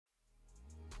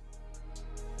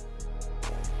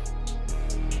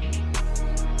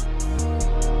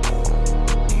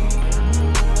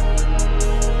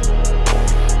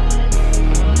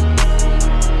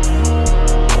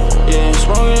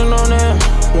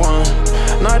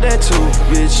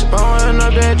bitch, blowing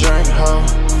up that drink, ho,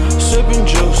 sipping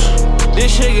juice.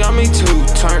 This shit got me too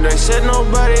turned. They said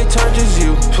nobody turned as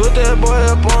you. Put that boy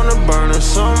up on the burner,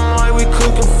 something like we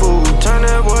cooking food. Turn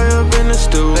that boy up in the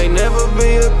stew. They never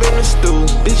be up in the stew.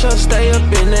 Bitch, I stay up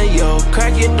in that yo.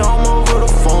 Crack your dome over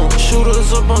the phone.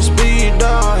 Shooters up on speed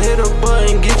dial. Hit a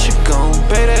button, get you gone.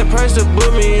 Pay that price to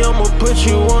book me, I'ma put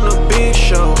you on a big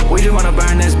show. We just wanna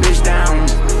burn this bitch down.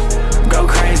 Go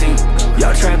crazy.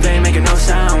 Y'all trap, they ain't making no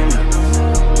sound.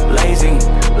 Lazy.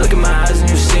 Look at my eyes and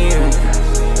you see it.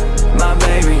 My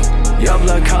baby, your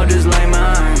blood cold just like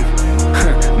mine.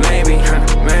 Maybe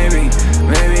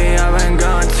I've been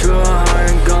going too hard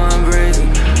and going crazy.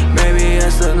 Maybe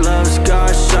it's the love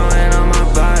scars showing on my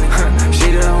body.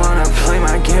 She just wanna play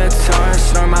my guitar and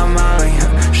snort my molly.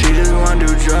 She just wanna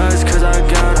do drugs cause I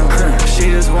got them.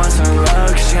 She just wants some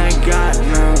love cause she ain't got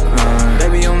none.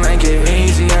 Baby, you make it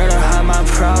easier to hide my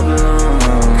problem.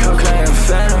 Cocaine,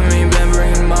 amphetamine, been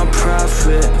bringing my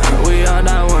profit. We all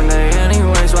die one day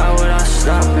anyways, why would I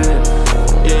stop it?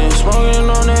 Yeah, smoking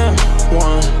on that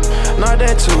one, not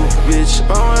that two, bitch,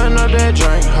 blowing up that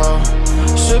drink, ho,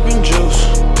 sipping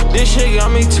juice. This shit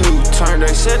got me too turned.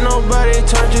 They said nobody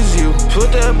turned as you.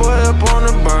 Put that boy up on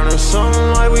the burner,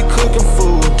 something like we cooking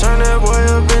food. Turn that boy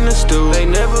up in the stew. They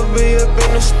never be up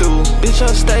in the stew. Bitch,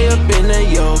 I stay up in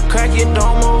that yo. Crack your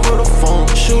dome over the phone.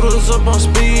 Shooters up on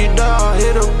speed dial.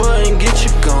 Hit a button, get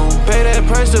you gone. Pay that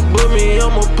price to book me,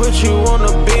 I'ma put you on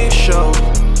a big show.